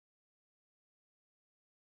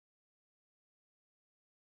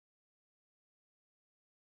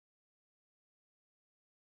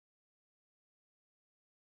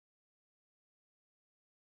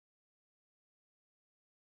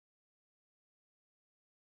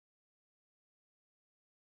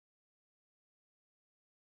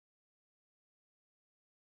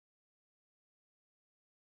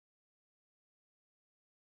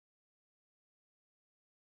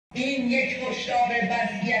این یک هشدار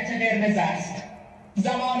وضعیت قرمز است.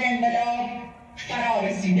 زمان انقلاب فرا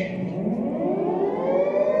رسیده.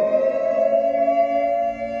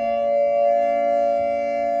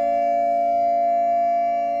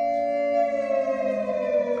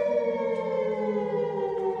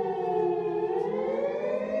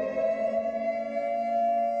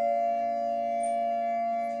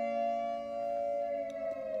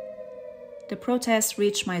 The protests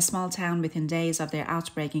reached my small town within days of their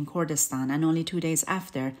outbreak in Kurdistan, and only 2 days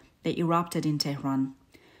after, they erupted in Tehran.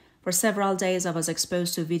 For several days, I was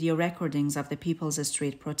exposed to video recordings of the People's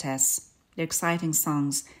Street protests, the exciting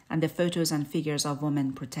songs, and the photos and figures of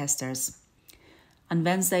women protesters. On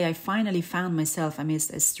Wednesday, I finally found myself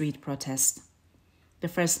amidst a street protest.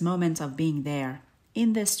 The first moment of being there,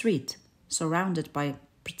 in the street, surrounded by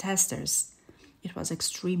protesters, it was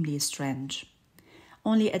extremely strange.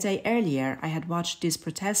 Only a day earlier, I had watched these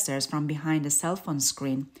protesters from behind a cell phone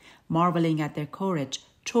screen, marveling at their courage,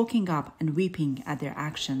 choking up and weeping at their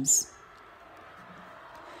actions.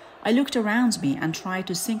 I looked around me and tried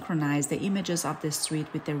to synchronize the images of the street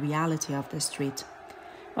with the reality of the street.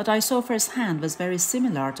 What I saw firsthand was very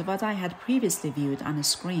similar to what I had previously viewed on a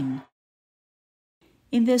screen.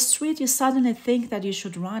 In the street, you suddenly think that you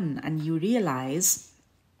should run, and you realize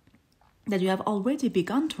that you have already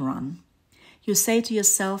begun to run. You say to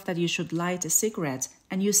yourself that you should light a cigarette,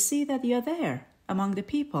 and you see that you're there, among the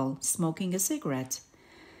people, smoking a cigarette.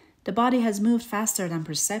 The body has moved faster than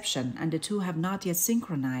perception, and the two have not yet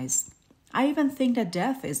synchronized. I even think that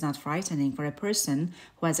death is not frightening for a person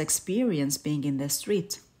who has experienced being in the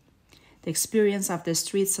street. The experience of the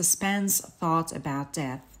street suspends thought about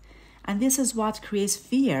death, and this is what creates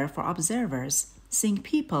fear for observers, seeing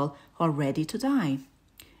people who are ready to die.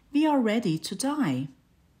 We are ready to die.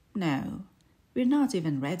 No. We're not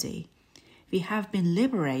even ready. We have been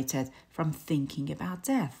liberated from thinking about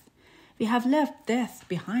death. We have left death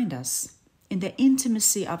behind us in the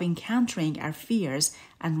intimacy of encountering our fears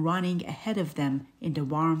and running ahead of them in the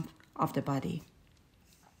warmth of the body.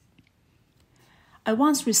 I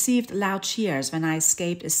once received loud cheers when I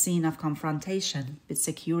escaped a scene of confrontation with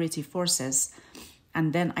security forces,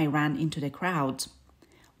 and then I ran into the crowd.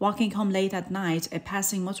 Walking home late at night, a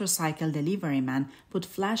passing motorcycle delivery man would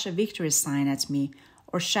flash a victory sign at me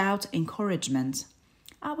or shout encouragement.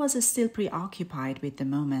 I was still preoccupied with the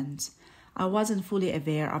moment. I wasn't fully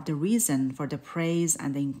aware of the reason for the praise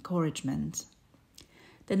and the encouragement.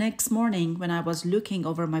 The next morning, when I was looking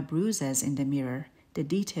over my bruises in the mirror, the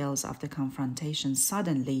details of the confrontation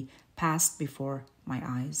suddenly passed before my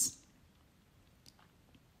eyes.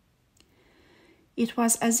 It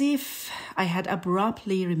was as if I had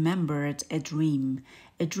abruptly remembered a dream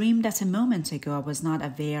that a moment ago I was not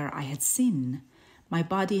aware I had seen. My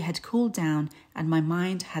body had cooled down and my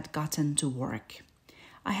mind had gotten to work.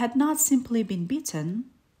 I had not simply been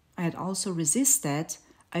beaten, I had also resisted.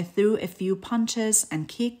 I threw a few punches and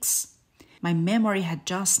kicks. My memory had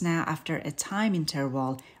just now, after a time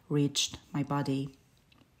interval, reached my body.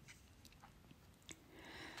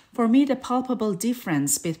 For me, the palpable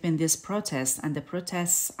difference between this protest and the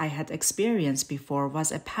protests I had experienced before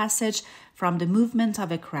was a passage from the movement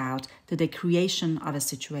of a crowd to the creation of a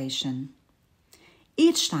situation.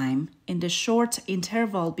 Each time, in the short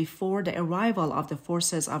interval before the arrival of the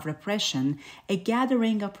forces of repression, a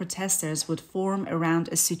gathering of protesters would form around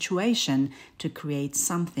a situation to create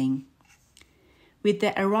something. With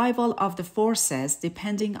the arrival of the forces,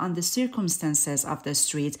 depending on the circumstances of the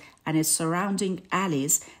street and its surrounding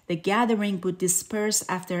alleys, the gathering would disperse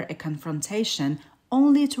after a confrontation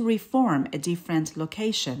only to reform a different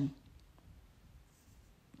location.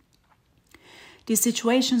 These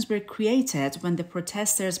situations were created when the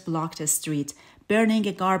protesters blocked a street, burning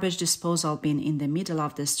a garbage disposal bin in the middle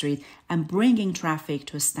of the street and bringing traffic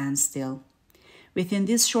to a standstill. Within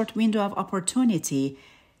this short window of opportunity,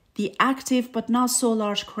 the active but not so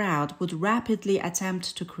large crowd would rapidly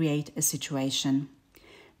attempt to create a situation.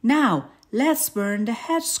 Now, let's burn the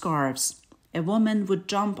headscarves. A woman would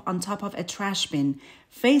jump on top of a trash bin,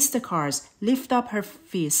 face the cars, lift up her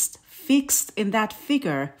fist, fixed in that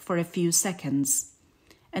figure for a few seconds.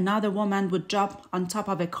 Another woman would jump on top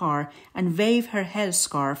of a car and wave her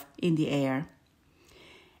headscarf in the air.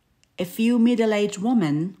 A few middle-aged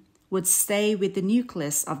women would stay with the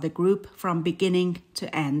nucleus of the group from beginning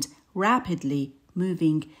to end, rapidly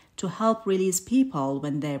moving to help release people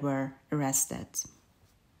when they were arrested.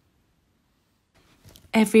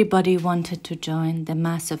 Everybody wanted to join the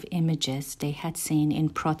mass of images they had seen in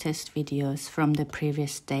protest videos from the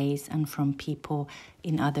previous days and from people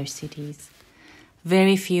in other cities.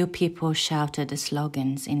 Very few people shouted the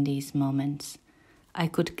slogans in these moments. I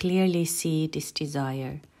could clearly see this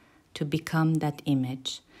desire. to become that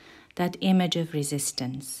image of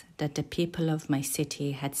resistance that the people of my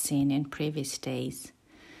city had seen in previous days.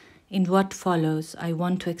 In what follows, I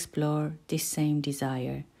want to explore this same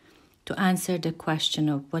desire, to answer the question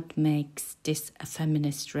of what makes this a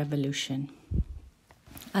feminist revolution.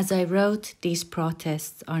 As I wrote, these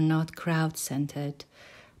protests are not crowd-centered,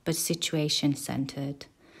 but situation-centered,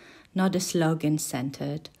 not a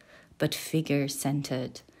slogan-centered, but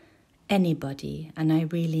figure-centered. Anybody, and I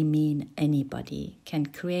really mean anybody, can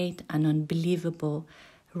create an unbelievable,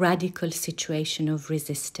 radical situation of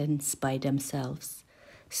resistance by themselves,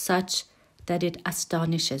 such that it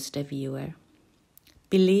astonishes the viewer.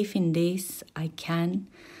 Belief in this,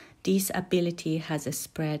 this ability has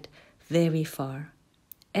spread very far.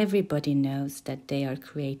 Everybody knows that they are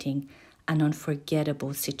creating an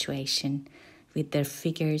unforgettable situation with their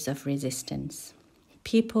figures of resistance.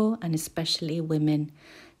 People, and especially women,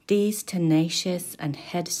 these tenacious and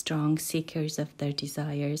headstrong seekers of their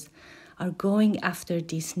desires, are going after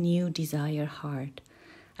this new desire hard,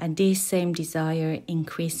 and this same desire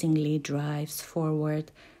increasingly drives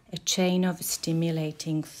forward a chain of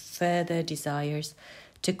stimulating further desires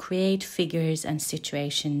to create figures and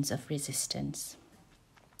situations of resistance.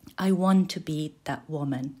 I want to be that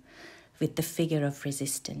woman with the figure of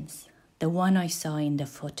resistance, the one I saw in the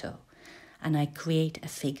photo, and I create a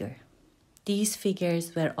figure. These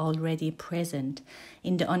figures were already present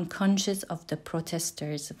in the unconscious of the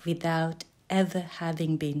protesters without ever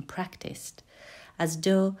having been practiced, as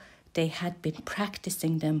though they had been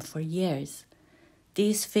practicing them for years.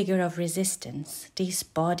 This figure of resistance, this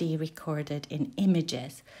body recorded in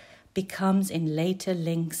images, becomes in later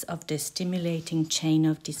links of the stimulating chain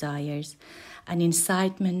of desires, an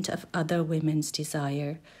incitement of other women's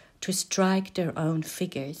desire to strike their own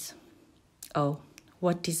figures. Oh,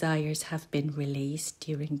 what desires have been released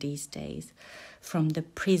during these days from the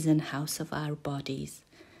prison house of our bodies,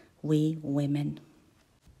 we women.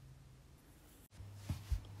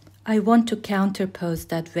 I want to counterpose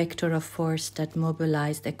that vector of force that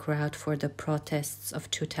mobilized a crowd for the protests of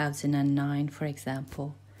 2009, for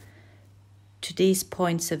example, to these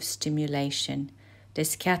points of stimulation, the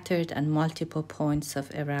scattered and multiple points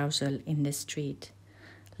of arousal in the street,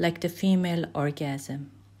 like the female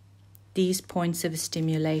orgasm. These points of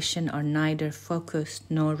stimulation are neither focused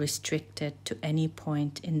nor restricted to any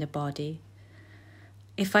point in the body.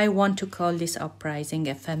 If I want to call this uprising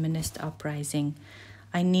a feminist uprising,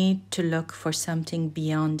 I need to look for something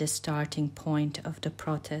beyond the starting point of the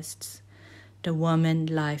protests, the Woman,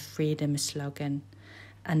 Life, Freedom slogan,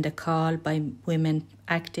 and the call by women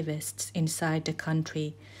activists inside the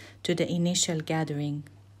country to the initial gathering.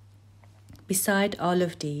 Beside all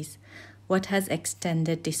of these, what has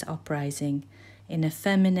extended this uprising in a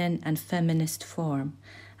feminine and feminist form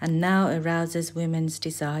and now arouses women's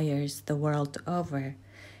desires the world over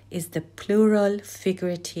is the plural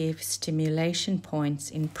figurative stimulation points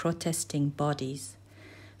in protesting bodies,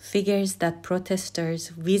 figures that protesters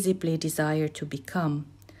visibly desire to become,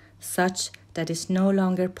 such that it's no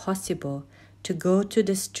longer possible to go to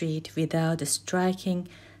the street without striking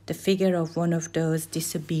the figure of one of those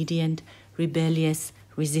disobedient, rebellious,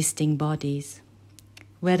 resisting bodies.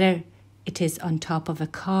 Whether it is on top of a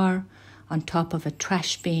car, on top of a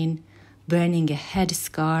trash bin, burning a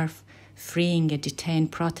headscarf, freeing a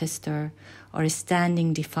detained protester, or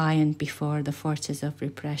standing defiant before the forces of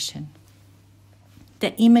repression.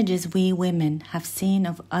 The images we women have seen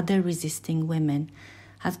of other resisting women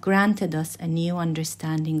have granted us a new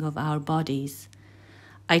understanding of our bodies.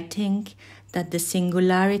 I think that the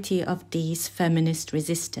singularity of these feminist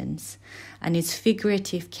resistance and its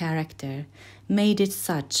figurative character made it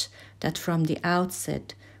such that from the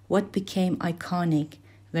outset what became iconic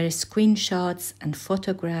were screenshots and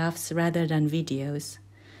photographs rather than videos.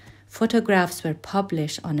 Photographs were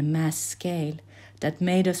published on a mass scale that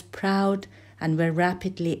made us proud and were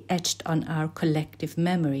rapidly etched on our collective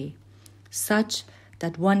memory, such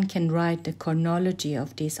that one can write the chronology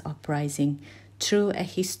of this uprising through a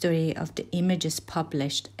history of the images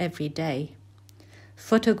published every day.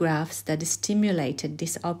 Photographs that stimulated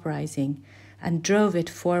this uprising and drove it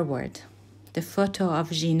forward. The photo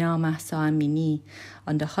of Gina Mahsa Amini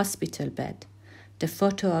on the hospital bed, the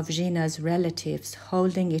photo of Gina's relatives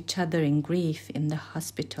holding each other in grief in the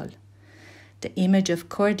hospital, the image of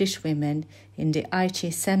Kurdish women in the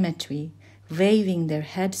Aichi cemetery waving their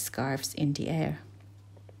headscarves in the air.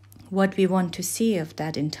 What we want to see of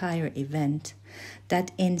that entire event,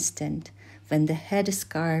 that instant when the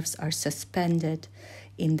headscarves are suspended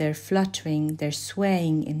in their fluttering, their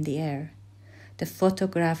swaying in the air, the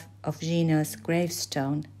photograph of Gina's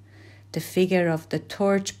gravestone, the figure of the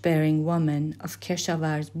torch-bearing woman of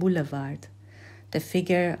Keshavarz Boulevard, the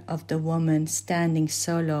figure of the woman standing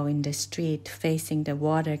solo in the street facing the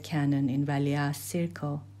water cannon in Valia's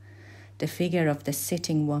Circle, the figure of the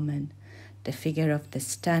sitting woman, the figure of the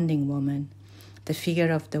standing woman, the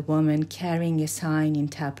figure of the woman carrying a sign in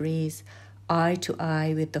Tabriz, eye to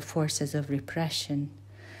eye with the forces of repression,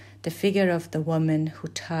 the figure of the woman who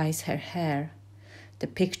ties her hair, the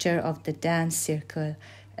picture of the dance circle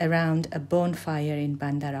around a bonfire in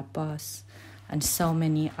Bandar Abbas, and so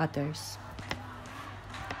many others.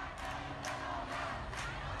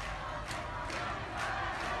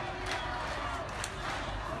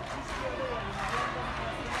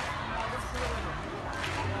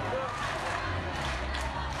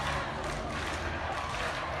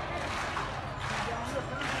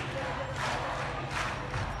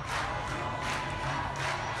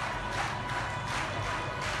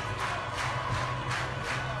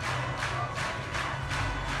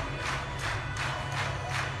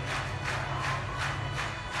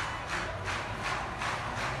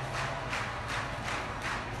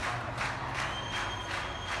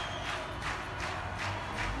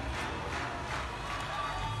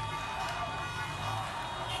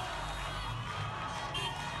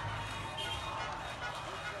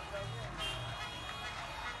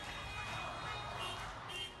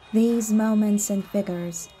 These moments and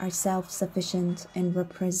figures are self-sufficient in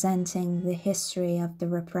representing the history of the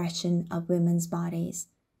repression of women's bodies,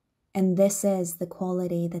 and this is the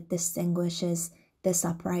quality that distinguishes this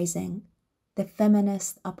uprising, the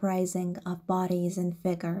feminist uprising of bodies and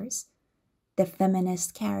figures. The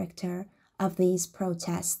feminist character of these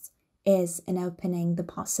protests is in opening the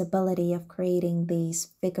possibility of creating these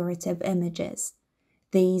figurative images.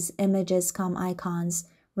 These images come icons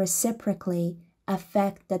reciprocally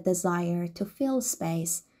affect the desire to fill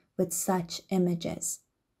space with such images.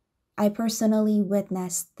 I personally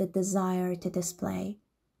witnessed the desire to display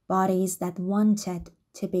bodies that wanted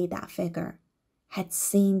to be that figure, had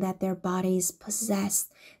seen that their bodies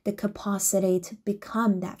possessed the capacity to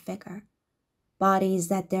become that figure. Bodies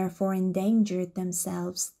that therefore endangered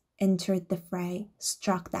themselves entered the fray,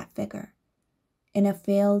 struck that figure. In a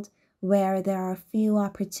field where there are few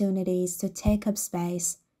opportunities to take up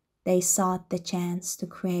space, they sought the chance to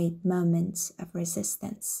create moments of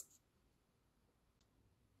resistance.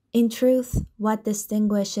 In truth, what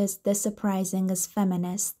distinguishes this uprising as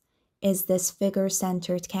feminist is this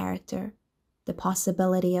figure-centered character, the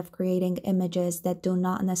possibility of creating images that do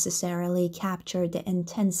not necessarily capture the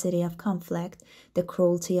intensity of conflict, the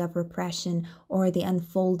cruelty of repression, or the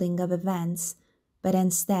unfolding of events, but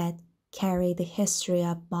instead carry the history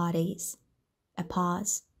of bodies, a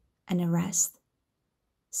pause, an arrest.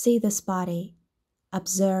 See this body,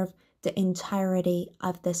 observe the entirety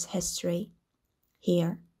of this history.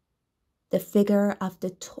 Here, the figure of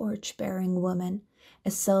the torch-bearing woman, a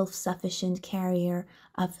self-sufficient carrier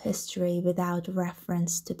of history without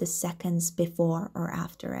reference to the seconds before or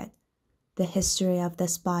after it. The history of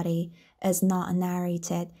this body is not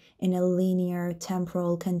narrated in a linear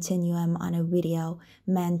temporal continuum on a video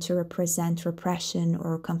meant to represent repression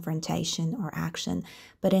or confrontation or action,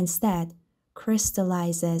 but instead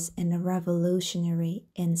crystallizes in a revolutionary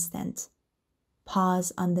instant.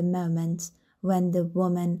 Pause on the moment when the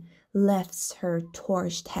woman lifts her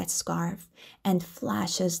torched headscarf and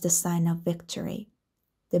flashes the sign of victory.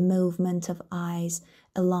 The movement of eyes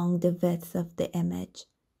along the width of the image,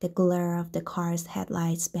 the glare of the car's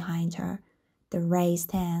headlights behind her, the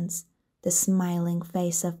raised hands, the smiling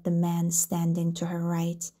face of the man standing to her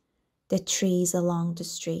right, the trees along the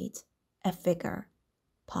street, a figure.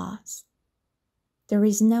 Pause. There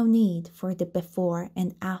is no need for the before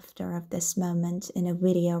and after of this moment in a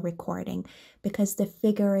video recording because the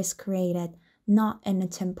figure is created not in a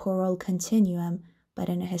temporal continuum but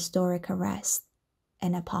in a historic arrest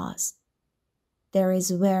and a pause. There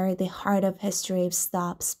is where the heart of history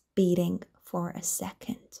stops beating for a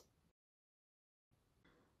second.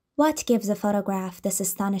 What gives a photograph this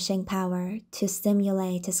astonishing power to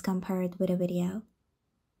stimulate as compared with a video?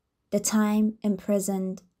 The time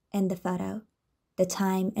imprisoned in the photo. The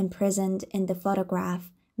time imprisoned in the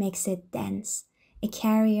photograph makes it dense, a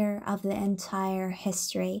carrier of the entire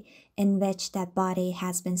history in which that body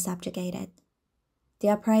has been subjugated. The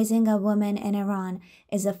uprising of women in Iran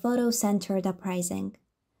is a photo-centered uprising.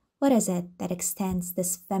 What is it that extends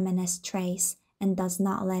this feminist trace and does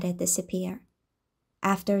not let it disappear?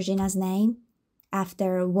 After Jina's name,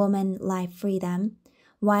 after woman, life, freedom,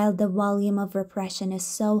 while the volume of repression is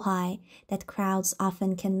so high that crowds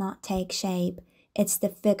often cannot take shape, It's the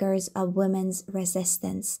figures of women's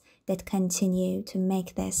resistance that continue to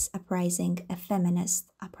make this uprising a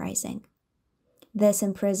feminist uprising. This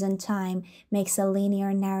imprisoned time makes a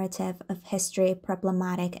linear narrative of history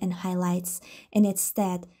problematic and highlights, in its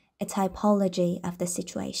stead, a typology of the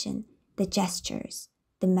situation, the gestures,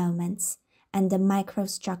 the moments, and the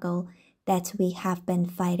micro-struggle that we have been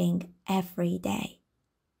fighting every day.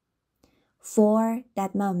 For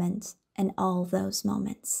that moment and all those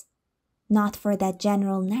moments. Not for that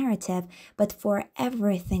general narrative, but for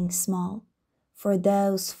everything small, for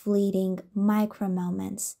those fleeting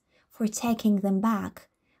micro-moments, for taking them back,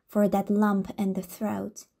 for that lump in the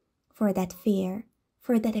throat, for that fear,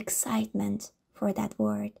 for that excitement, for that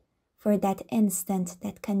word, for that instant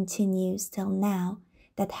that continues till now,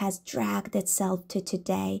 that has dragged itself to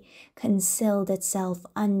today, concealed itself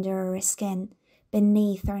under our skin,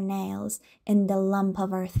 beneath our nails, in the lump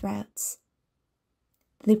of our throats.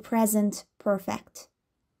 The present perfect.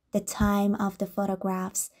 The time of the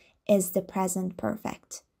photographs is the present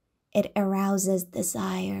perfect. It arouses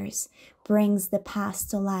desires, brings the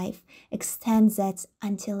past to life, extends it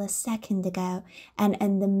until a second ago and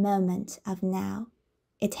in the moment of now.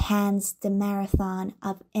 It hands the marathon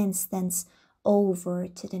of instants over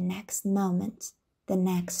to the next moment, the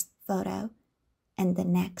next photo, and the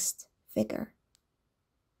next figure.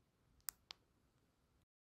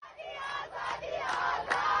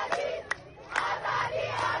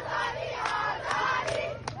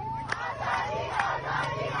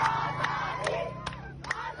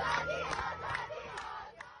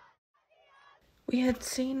 We had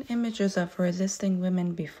seen images of resisting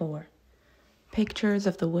women before. Pictures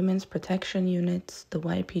of the Women's Protection Units, the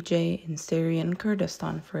YPJ in Syrian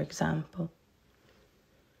Kurdistan, for example.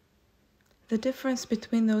 The difference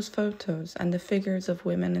between those photos and the figures of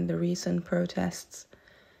women in the recent protests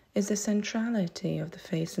is the centrality of the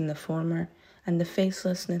face in the former and the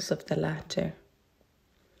facelessness of the latter.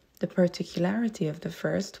 The particularity of the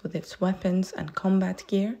first with its weapons and combat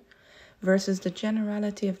gear versus the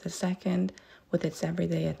generality of the second with its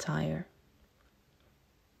everyday attire.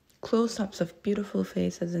 Close-ups of beautiful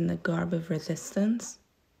faces in the garb of resistance,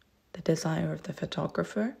 the desire of the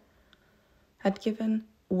photographer, had given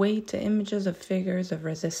weight to images of figures of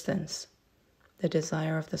resistance, the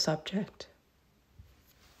desire of the subject.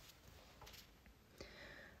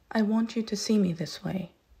 I want you to see me this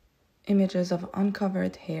way. Images of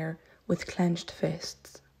uncovered hair with clenched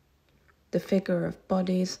fists, the figure of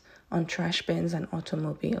bodies on trash bins and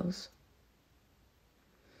automobiles.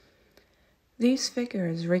 These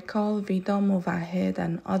figures recall Vida Movahed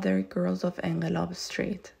and other girls of Engelab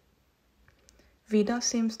Street. Vida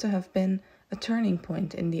seems to have been a turning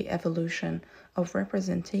point in the evolution of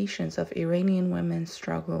representations of Iranian women's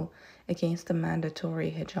struggle against the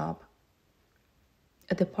mandatory hijab.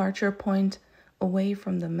 A departure point away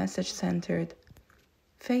from the message-centered,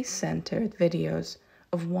 face-centered videos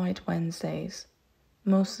of White Wednesdays,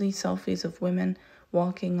 mostly selfies of women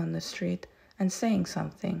walking on the street and saying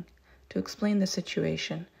something to explain the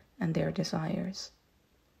situation and their desires.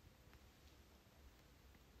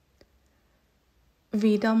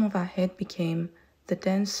 Vida Movahed became the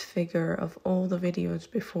dense figure of all the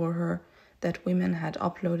videos before her that women had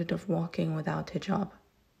uploaded of walking without hijab.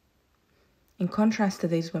 In contrast to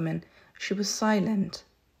these women, she was silent,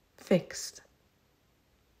 fixed.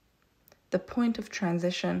 The point of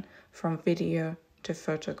transition from video to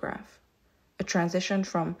photograph, a transition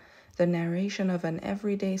from the narration of an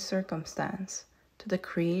everyday circumstance to the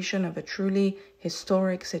creation of a truly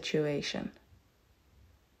historic situation.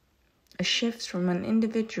 A shift from an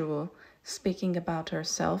individual speaking about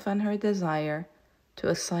herself and her desire to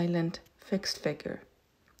a silent, fixed figure,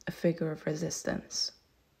 a figure of resistance.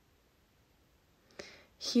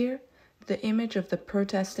 Here, the image of the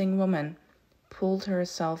protesting woman pulled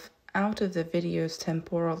herself out of the video's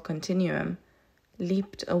temporal continuum,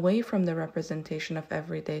 leaped away from the representation of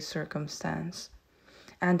everyday circumstance,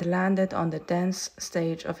 and landed on the dense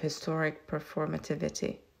stage of historic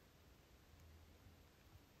performativity.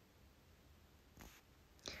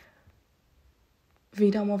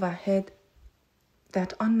 Vida Movahed,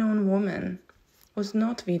 that unknown woman, was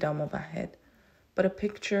not Vida Movahed, but a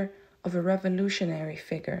picture of a revolutionary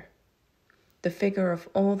figure, the figure of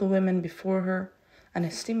all the women before her and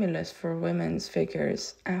a stimulus for women's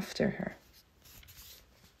figures after her.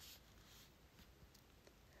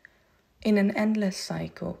 In an endless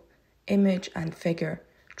cycle, image and figure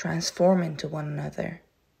transform into one another.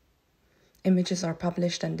 Images are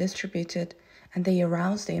published and distributed, and they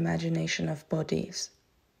arouse the imagination of bodies.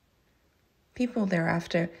 People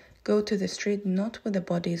thereafter go to the street not with the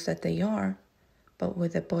bodies that they are, but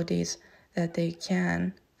with the bodies that they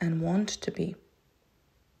can and want to be.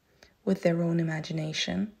 with their own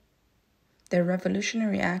imagination. Their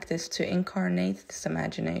revolutionary act is to incarnate this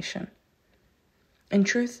imagination. In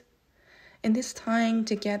truth, in this tying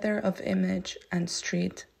together of image and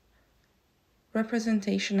street,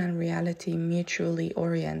 representation and reality mutually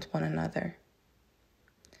orient one another.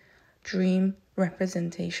 Dream,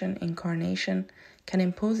 representation, incarnation can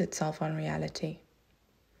impose itself on reality,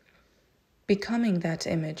 becoming that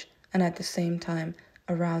image and at the same time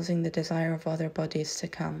arousing the desire of other bodies to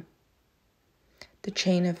come. The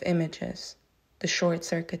chain of images, the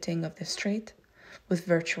short-circuiting of the street with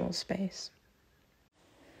virtual space.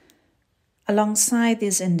 Alongside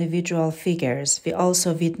these individual figures, we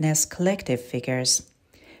also witness collective figures.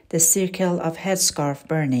 The circle of headscarf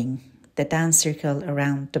burning, the dance circle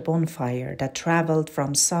around the bonfire that traveled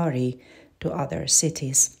from Sari to other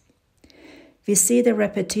cities. We see the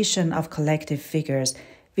repetition of collective figures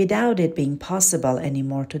without it being possible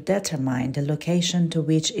anymore to determine the location to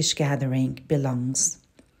which each gathering belongs.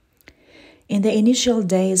 In the initial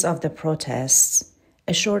days of the protests,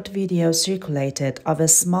 a short video circulated of a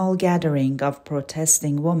small gathering of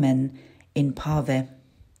protesting women in Pave.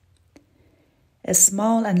 A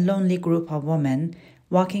small and lonely group of women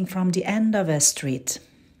walking from the end of a street.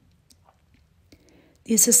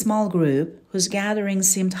 This small group, whose gathering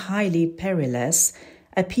seemed highly perilous,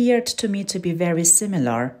 appeared to me to be very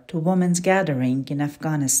similar to women's gathering in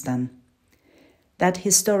Afghanistan. That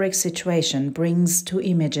historic situation brings two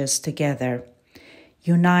images together,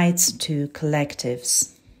 unites two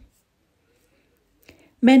collectives.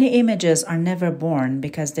 Many images are never born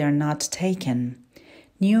because they are not taken.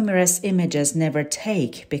 Numerous images never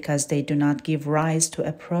take because they do not give rise to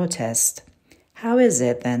a protest. How is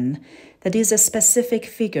it, then, that these specific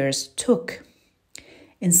figures took,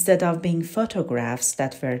 instead of being photographs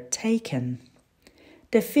that were taken?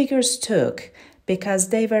 The figures took because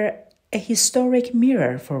they were a historic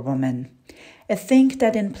mirror for women, a thing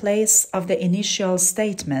that in place of the initial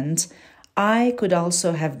statement, I could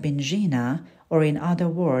also have been Gina, or in other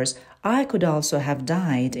words, I could also have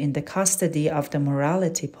died in the custody of the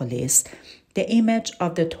morality police, the image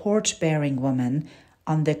of the torch-bearing woman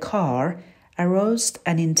on the car aroused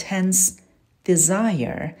an intense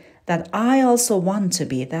desire that I also want to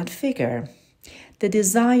be that figure, the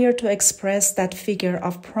desire to express that figure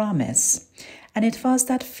of promise. And it was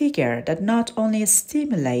that figure that not only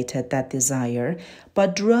stimulated that desire,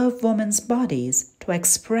 but drove women's bodies to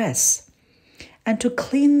express and to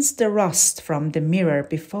cleanse the rust from the mirror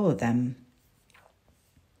before them.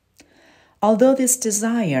 Although this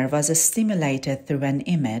desire was stimulated through an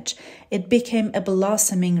image, it became a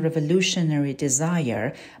blossoming revolutionary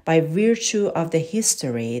desire by virtue of the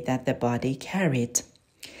history that the body carried.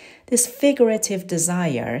 This figurative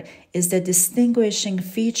desire is the distinguishing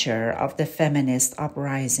feature of the feminist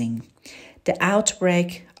uprising, the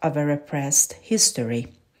outbreak of a repressed history,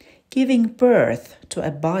 giving birth to a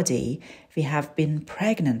body we have been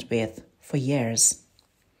pregnant with for years.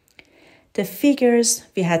 The figures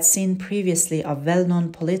we had seen previously of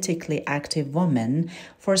well-known politically active women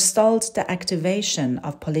forestalled the activation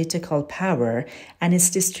of political power and its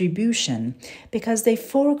distribution because they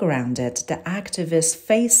foregrounded the activists'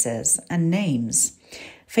 faces and names.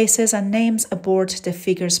 Faces and names aboard the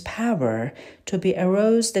figure's power to be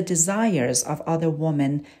arouse the desires of other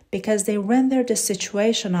women because they render the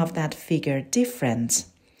situation of that figure different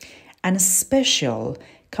and special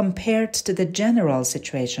compared to the general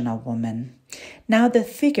situation of women. Now the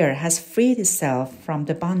figure has freed itself from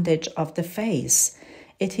the bondage of the face.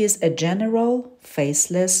 It is a general,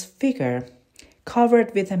 faceless figure,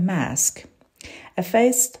 covered with a mask,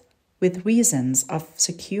 effaced with reasons of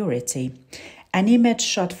security, an image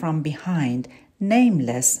shot from behind,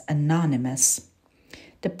 nameless, anonymous.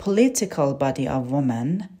 The political body of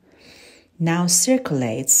woman now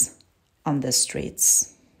circulates on the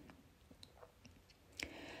streets.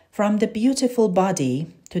 From the beautiful body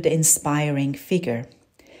to the inspiring figure,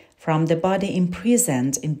 from the body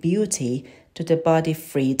imprisoned in beauty to the body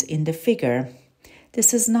freed in the figure.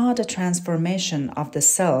 This is not a transformation of the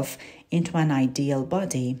self into an ideal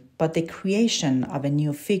body, but the creation of a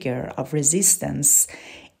new figure of resistance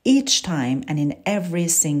each time and in every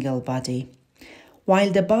single body.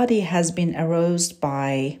 While the body has been aroused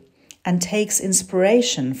by and takes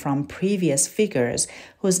inspiration from previous figures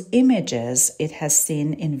whose images it has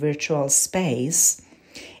seen in virtual space,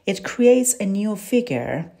 it creates a new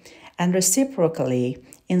figure and reciprocally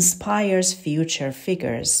inspires future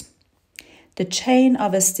figures. The chain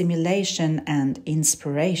of stimulation and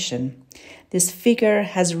inspiration. This figure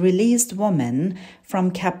has released woman from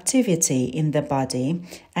captivity in the body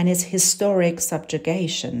and its historic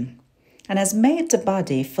subjugation, and has made the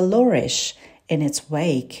body flourish in its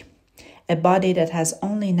wake. a body that has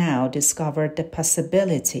only now discovered the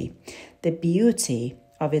possibility, the beauty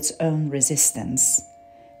of its own resistance,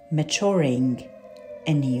 maturing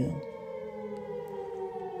anew.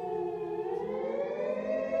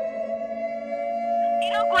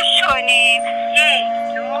 اینو گوش کنیم.